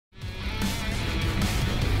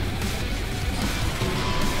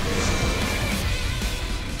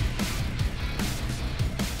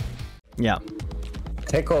Yeah.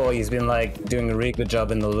 Heko, he's been like doing a really good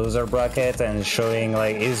job in the loser bracket and showing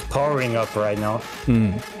like he's powering up right now.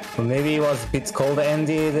 Maybe he was a bit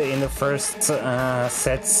cold-ended in the first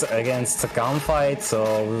sets against Gunfight,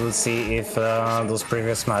 so we will see if those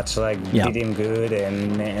previous matches like did him good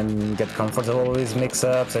and get comfortable with his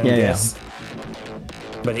mix-ups and guess.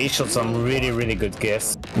 But he showed some really good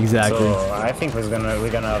guess. Exactly. So I think we're gonna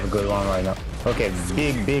have a good one right now. Okay,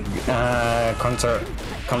 big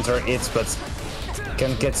counter hits, but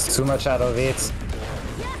can't get too much out of it.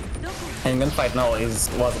 And Gunfight now was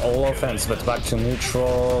all offense, but back to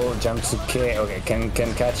neutral, jump to K. Okay, can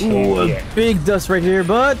catch him. Ooh, a big dust right here,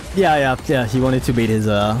 but yeah, he wanted to bait his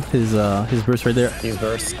burst right there. His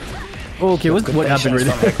burst. Okay, what happened right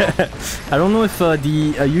there? I don't know if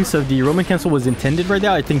the use of the Roman cancel was intended right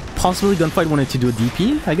there. I think possibly Gunfight wanted to do a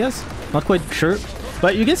DP, I guess. Not quite sure.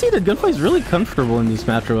 But you can see that Gunfight is really comfortable in this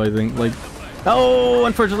matchup, I think. Like, oh,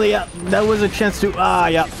 unfortunately, that was a chance to,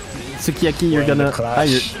 Sukiyaki, you're gonna,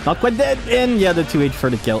 you're not quite dead, and the 2H for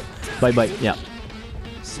the kill. Bye-bye,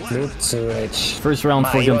 Good 2H. First round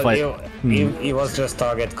for Gunfight. He was just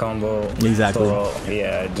target combo. Exactly. So,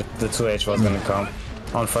 yeah, the 2H was gonna come.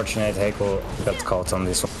 Unfortunate, Heko got caught on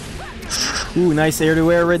this one. Ooh, nice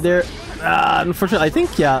air-to-air right there. Unfortunately, I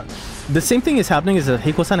think, the same thing is happening is that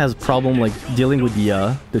Heko-san has a problem like dealing with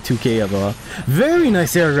the 2K of a very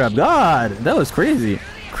nice air grab. God, that was crazy.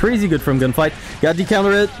 Crazy good from Gunfight. Got the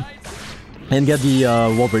counter hit and get the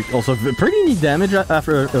wall break. Also, pretty neat damage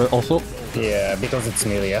after also. Yeah, because it's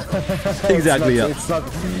Milia. Exactly, it's not,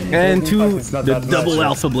 and the double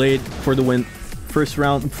alpha blade for the win. First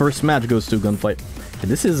match goes to Gunfight. And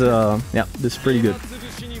this is this is pretty good.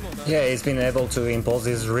 Yeah, he's been able to impose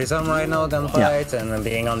his rhythm right now, Gunfight, and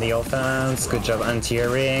being on the offense. Good job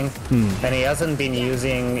anti-airing. And he hasn't been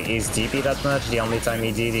using his DP that much. The only time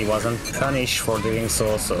he did, he wasn't punished for doing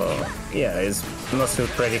so. So yeah, he must feel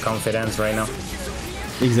pretty confident right now.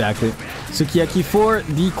 Exactly. Sukiyaki for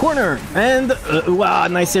the corner, and wow,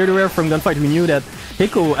 nice air-to-air from Gunfight. We knew that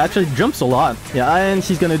Heko actually jumps a lot. Yeah, and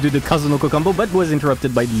he's gonna do the Kazunoko combo, but was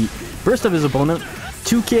interrupted by the burst of his opponent.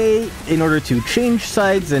 2K in order to change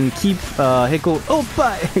sides and keep Heko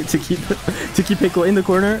to keep Heko in the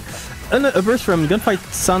corner. And a burst from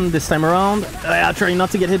Gunfight-san this time around, trying not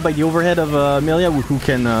to get hit by the overhead of Milia, who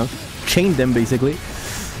can chain them basically.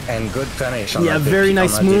 And good punish. Yeah, very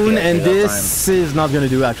nice moon, and this is not gonna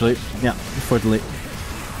do actually. Yeah, unfortunately.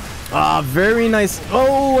 Very nice.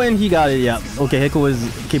 Oh, and he got it. Yeah. Okay, Heko is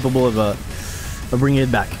capable of bringing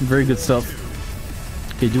it back. Very good stuff.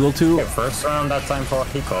 Okay, duel 2. Okay, first round that time for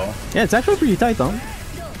Heko. Yeah, it's actually pretty tight, huh?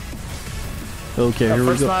 Okay, here we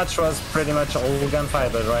go. First match was pretty much all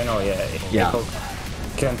Gunfight, but right now, Heko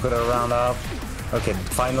can put a round up. Okay,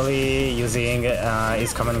 finally using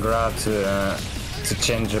his command grab to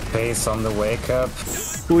change the pace on the wake up.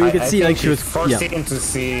 Well, you can see like she was forcing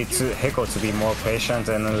Heko to be more patient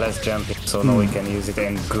and less jumping, so now we can use it.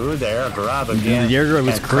 And good air grab again. The air grab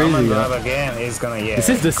was crazy. Grab again is gonna this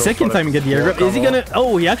is the second time you get the air grab. Is he gonna?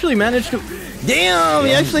 Oh, he actually managed to. Damn,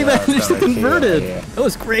 he actually managed to convert it. Yeah. That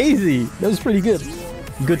was crazy. That was pretty good.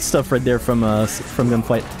 Good stuff right there from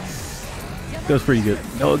Gunfight. That was pretty good.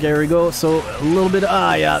 Okay, here we go. So a little bit.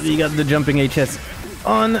 You got the jumping HS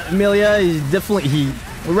on Milia. He's definitely he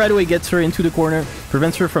right away gets her into the corner,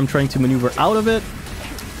 prevents her from trying to maneuver out of it.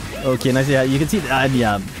 Okay, nice. Yeah, you can see that.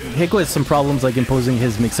 Heko has some problems like imposing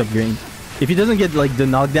his mix-up game. If he doesn't get like the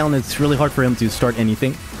knockdown, it's really hard for him to start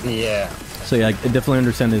anything. Yeah. So yeah, I definitely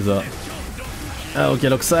understand his okay,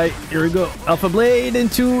 Lokusai. Here we go. Alpha Blade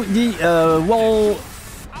into the wall.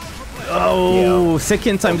 Oh,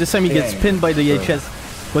 second time. This time he gets pinned by the HS.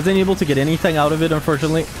 Wasn't able to get anything out of it,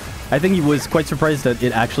 unfortunately. I think he was quite surprised that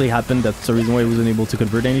it actually happened. That's the reason why he wasn't able to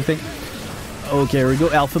convert anything. Okay, here we go.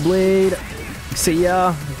 Alpha Blade.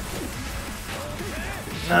 Yeah.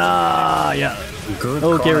 Yeah. Good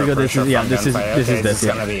okay, here we go. This is this.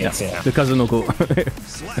 The Kazunoko.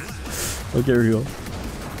 Okay, here we go.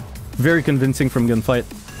 Very convincing from Gunfight.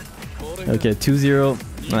 Okay, 2-0.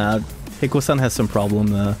 Heko-san has some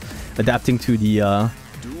problem adapting to the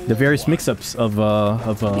various mix-ups of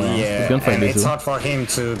Gunfight. And it's hard for him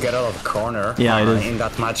to get out of the corner in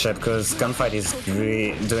that matchup because Gunfight is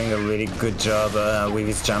doing a really good job with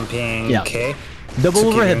his jumping. Okay. Double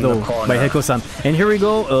overhead though by Heko-san. And here we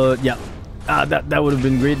go. That would have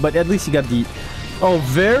been great, but at least he got the. Oh,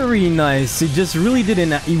 very nice. He just really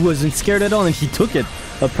didn't. He wasn't scared at all, and he took it.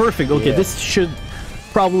 Perfect. Okay, this should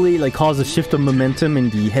probably like cause a shift of momentum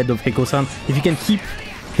in the head of Heko-san. If you can keep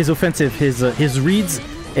his offensive, his reads,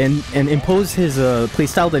 and impose his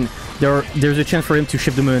playstyle, then there's a chance for him to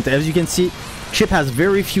shift the momentum. As you can see, Chip has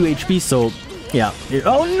very few HP, so Yeah.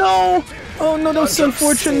 Oh no! Oh no, that's so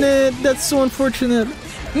unfortunate. That's so unfortunate.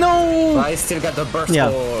 No! I still got the burst. Yeah.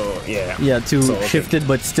 Oh, yeah. Yeah, to So, okay. shift it,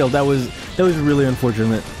 but still, that was really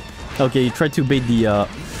unfortunate. Okay, he tried to bait the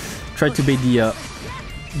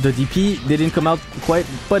DP. They didn't come out quite,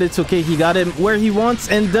 but it's okay. He got him where he wants,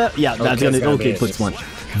 and yeah, that's gonna okay. Puts one.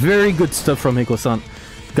 Very good stuff from Heko-san.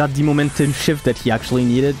 Got the momentum shift that he actually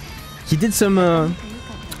needed. He did some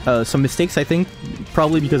mistakes, I think,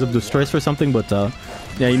 probably because of the stress or something, but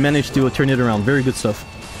yeah, he managed to turn it around. Very good stuff.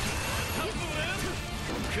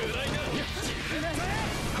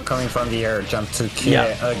 Coming from the air, jump to K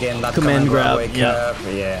again. That command grab. Wake Yeah. up.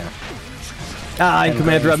 Yeah. Ah, and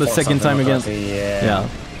command grab the second time again. Yeah.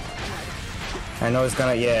 I know it's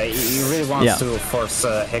gonna. Yeah, he really wants to force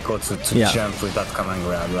Heko to jump with that command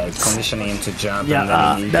grab, like conditioning him to jump.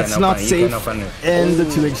 Yeah, and then that's not safe. And the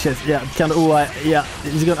 2H chest. Yeah, kind of. Oh, yeah.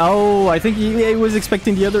 He's gonna. Oh, I think he was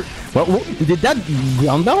expecting the other. What did that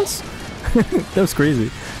ground bounce? That was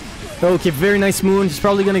crazy. Okay, very nice moon. He's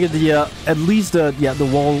probably gonna get the at least the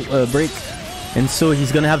wall break, and so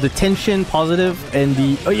he's gonna have the tension positive and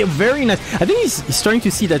the very nice. I think he's starting to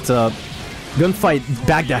see that Gunfight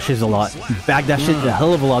backdashes a lot, backdashes a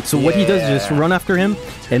hell of a lot. So what he does is just run after him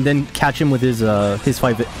and then catch him with his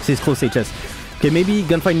close HS. Okay, maybe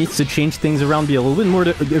Gunfight needs to change things around, be a little bit more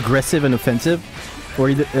aggressive and offensive. Or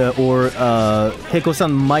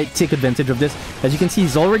Heko-san might take advantage of this. As you can see,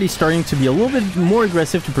 he's already starting to be a little bit more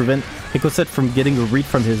aggressive to prevent Heko-san from getting a read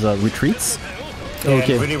from his retreats. Yeah,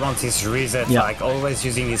 okay. He really wants his reset, like always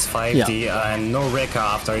using his 5D and no Rekka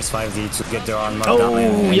after his 5D to get the armor down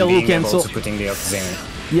and yellow being cancel. able to putting the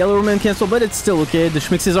Oxzane. Yellow man cancel, but it's still okay. The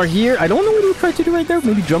Schmixes are here. I don't know what he tried to do right there.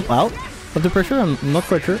 Maybe jump out of the pressure. I'm not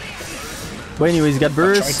quite sure. But anyways, got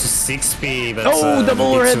burst. Tried to 6P, but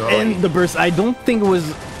double overhead and the burst. I don't think it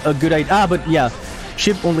was a good idea. Ah, but yeah,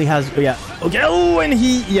 Chip only has okay. Oh, and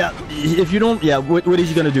he if you don't what is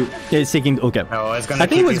he gonna do? Yeah, he's taking okay. Oh, it's gonna I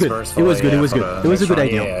think it was good. It was good. It was good. It was a good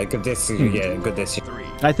idea. Yeah, good decision. Yeah, good decision.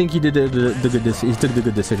 I think he did the good decision. He took the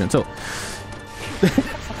good decision. So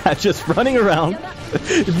just running around,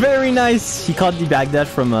 very nice. He caught the backdash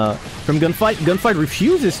from Gunfight. Gunfight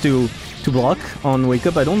refuses to block on Wake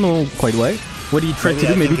Up. I don't know quite why. What he tried to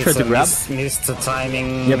do? Maybe tried to grab. Missed the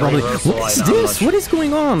timing. Yeah, probably. What is this? What is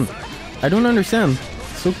going on? I don't understand.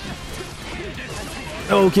 So.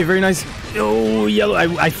 Okay, very nice. Oh, yellow.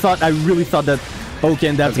 I really thought that. Okay,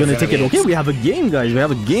 and that's gonna take it. Okay, we have a game, guys. We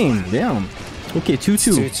have a game. Damn. Okay,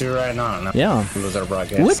 2-2. 2-2 right now. No. Yeah. Loser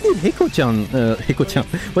bracket. What did Heko-chan?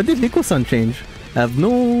 What did Heko-san change? I have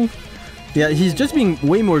no. Yeah, he's just being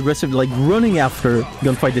way more aggressive, like running after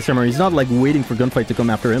Gunfight this summer. He's not like waiting for Gunfight to come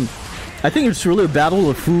after him. I think it's really a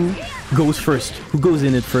battle of who goes first, who goes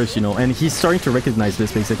in it first, you know, and he's starting to recognize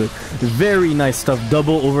this basically. Very nice stuff,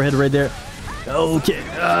 double overhead right there. Okay,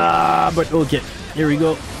 but okay, here we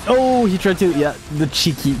go. Oh, he tried to, the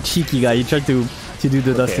cheeky guy, he tried to do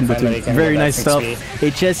the dust in between. Very nice stuff.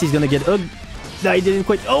 HS, he's gonna get, I didn't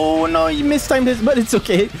quite, oh no, he mistimed it, but it's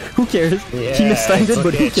okay, who cares? Yeah, he mistimed it,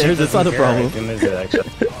 but who cares, it's not a problem.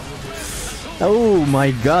 Oh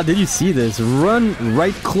my god, did you see this? Run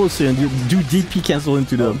right closer and do DP cancel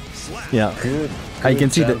into the... Yeah. Good I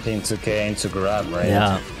can see that... into K into grab, right?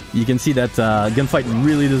 Yeah. You can see that Gunfight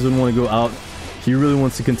really doesn't want to go out. He really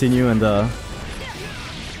wants to continue and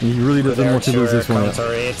he really doesn't want to lose this one.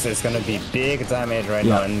 It's gonna be big damage right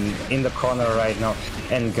now and in the corner right now.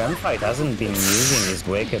 And Gunfight hasn't been using his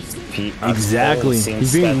Wake Up P exactly.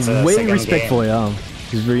 He's being way respectful,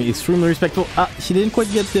 He's very extremely respectful. He didn't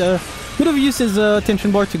quite get could have used his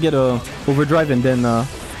tension bar to get a overdrive and then a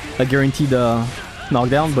guaranteed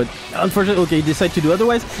knockdown, but unfortunately, okay, he decided to do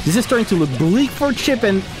otherwise. This is starting to look bleak for Chip,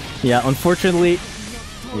 and unfortunately,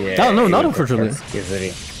 no, not unfortunately.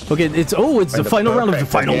 Okay, it's the final round of the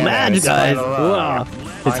final match, guys. Wow.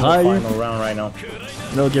 It's high. Final round right now.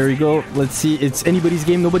 No, there we go. Let's see. It's anybody's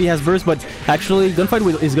game. Nobody has burst, but actually,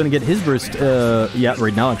 Gunfight is gonna get his burst.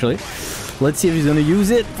 Right now, actually. Let's see if he's gonna use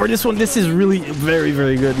it for this one. This is really very,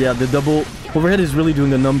 very good. Yeah, the double overhead is really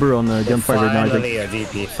doing a number on Gunfight right now, I think. Finally, a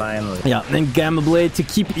DP, finally. Yeah, and Gamma Blade to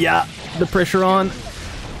keep the pressure on.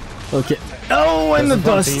 Okay. Oh, and the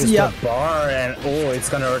dust. The bar and it's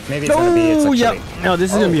gonna hurt. Maybe it's gonna be. It's actually... No,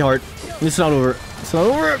 this is gonna be hard. It's not over. It's not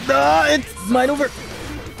over. It's might over.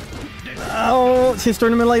 Oh, his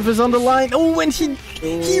tournament life is on the line. Oh, and he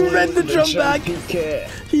read the jump back.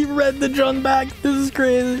 He read the jump back. This is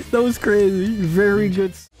crazy. That was crazy. Very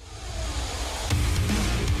good.